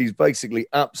basically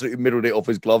absolutely middled it off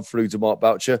his glove through to Mark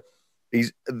Boucher.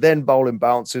 He's then bowling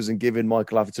bouncers and giving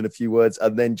Michael Atherton a few words.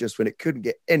 And then just when it couldn't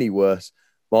get any worse,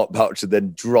 Mark Boucher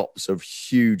then drops a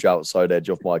huge outside edge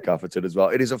off Mike Atherton as well.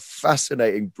 It is a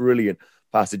fascinating, brilliant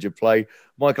passage of play.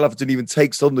 Michael Atherton even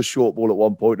takes on the short ball at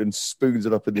one point and spoons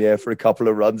it up in the air for a couple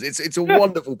of runs. It's a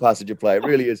wonderful passage of play. It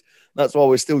really is. That's why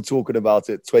we're still talking about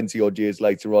it 20 odd years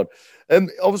later on.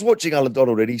 I was watching Alan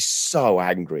Donald and he's so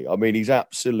angry. I mean, he's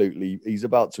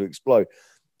about to explode.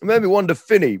 It made me wonder,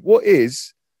 Finney, what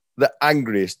is the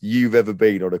angriest you've ever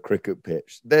been on a cricket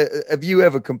pitch? Have you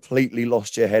ever completely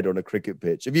lost your head on a cricket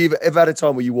pitch? Have you ever had a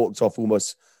time where you walked off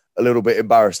almost a little bit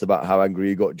embarrassed about how angry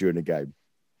you got during a game?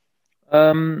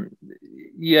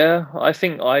 Yeah, I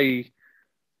think I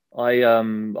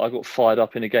got fired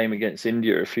up in a game against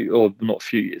India 10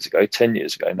 years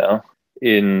ago now,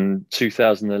 in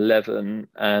 2011,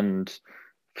 and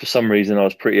for some reason I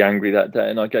was pretty angry that day,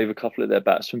 and I gave a couple of their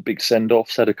batsmen big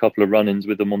send-offs, had a couple of run-ins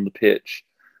with them on the pitch.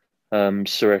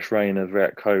 Suresh Raina,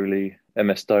 Virat Kohli,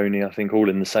 MS Dhoni, I think all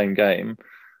in the same game,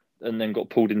 and then got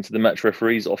pulled into the match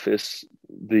referee's office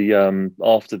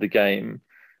after the game.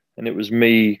 And it was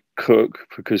me, Cook,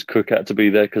 because Cook had to be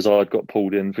there because I'd got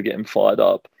pulled in for getting fired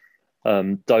up.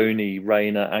 Dhoni,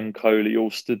 Raina and Kohli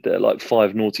all stood there like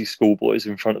 5 naughty schoolboys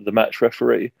in front of the match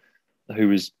referee, who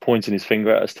was pointing his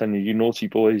finger at us, telling you naughty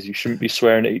boys, you shouldn't be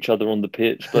swearing at each other on the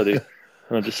pitch, buddy.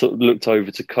 And I just sort of looked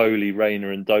over to Kohli,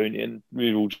 Raina and Dhoni, and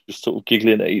we were all just sort of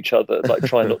giggling at each other, like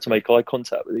trying not to make eye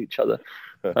contact with each other.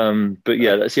 But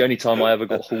yeah, that's the only time I ever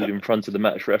got hauled in front of the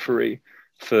match referee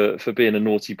for being a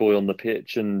naughty boy on the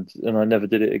pitch, and I never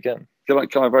did it again.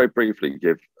 Can I very briefly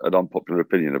give an unpopular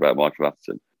opinion about Michael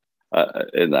Atherton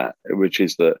in that, which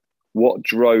is that what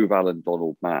drove Alan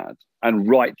Donald mad, and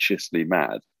righteously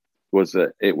mad, was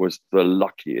that it was the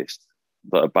luckiest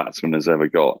that a batsman has ever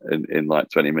got in like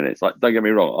 20 minutes. Like, don't get me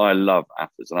wrong, I love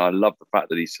Atherton, and I love the fact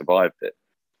that he survived it.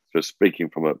 So speaking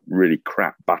from a really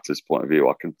crap batter's point of view,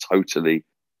 I can totally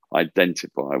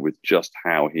identify with just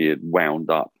how he had wound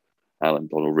up Alan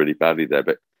Donald really badly there.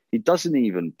 But he doesn't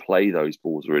even play those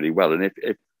balls really well. And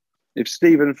if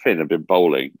Stephen Finn had been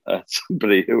bowling at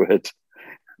somebody who had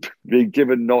been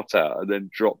given not out and then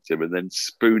dropped him and then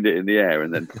spooned it in the air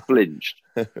and then flinched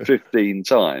 15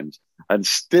 times and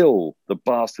still the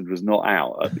bastard was not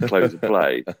out at the close of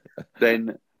play,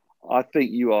 then I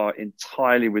think you are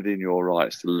entirely within your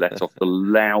rights to let off the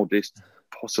loudest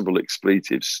possible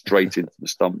expletive straight into the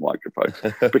stump microphone,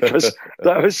 because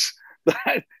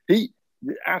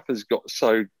Athers got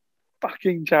so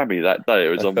fucking jammy that day. It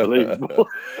was unbelievable.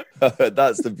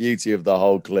 That's the beauty of the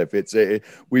whole clip.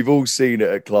 We've all seen it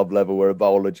at club level where a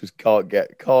bowler just can't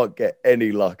get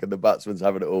any luck and the batsman's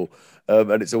having it all.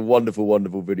 And it's a wonderful,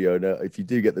 wonderful video. Now, if you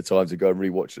do get the time to go and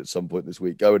rewatch it at some point this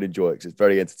week, go and enjoy it because it's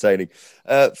very entertaining.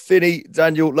 Finney,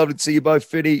 Daniel, lovely to see you both.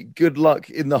 Finney, good luck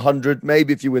in the 100.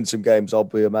 Maybe if you win some games, I'll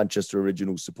be a Manchester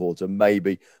Originals supporter.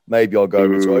 Maybe I'll go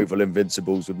over to Oval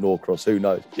Invincibles with Norcross. Who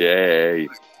knows? Yay.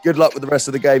 Good luck with the rest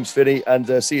of the games, Finney,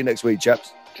 and see you next week,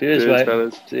 chaps. Cheers mate.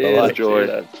 Fellas. Cheers. Enjoy.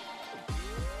 Cheers.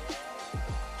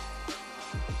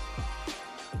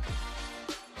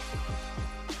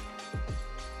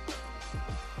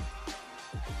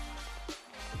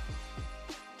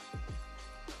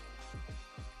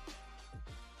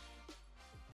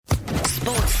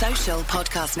 Sports Social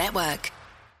Podcast Network.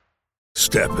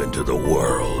 Step into the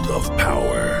world of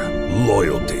power,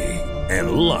 loyalty,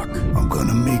 and luck. I'm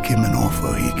gonna make him an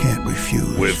offer he can't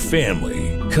refuse. With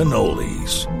family,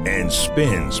 cannolis, and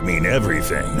spins mean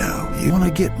everything. Now, you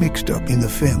wanna get mixed up in the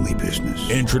family business.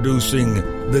 Introducing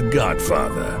The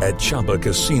Godfather at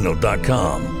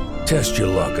ChumbaCasino.com. Test your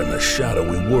luck in the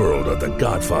shadowy world of The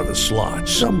Godfather slot.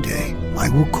 Someday, I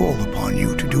will call upon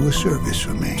you to do a service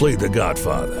for me. Play The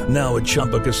Godfather now at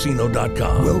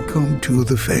ChumbaCasino.com. Welcome to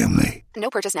the family. No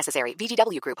purchase necessary.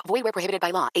 VGW Group. Void where prohibited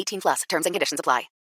by law. 18+. Terms and conditions apply.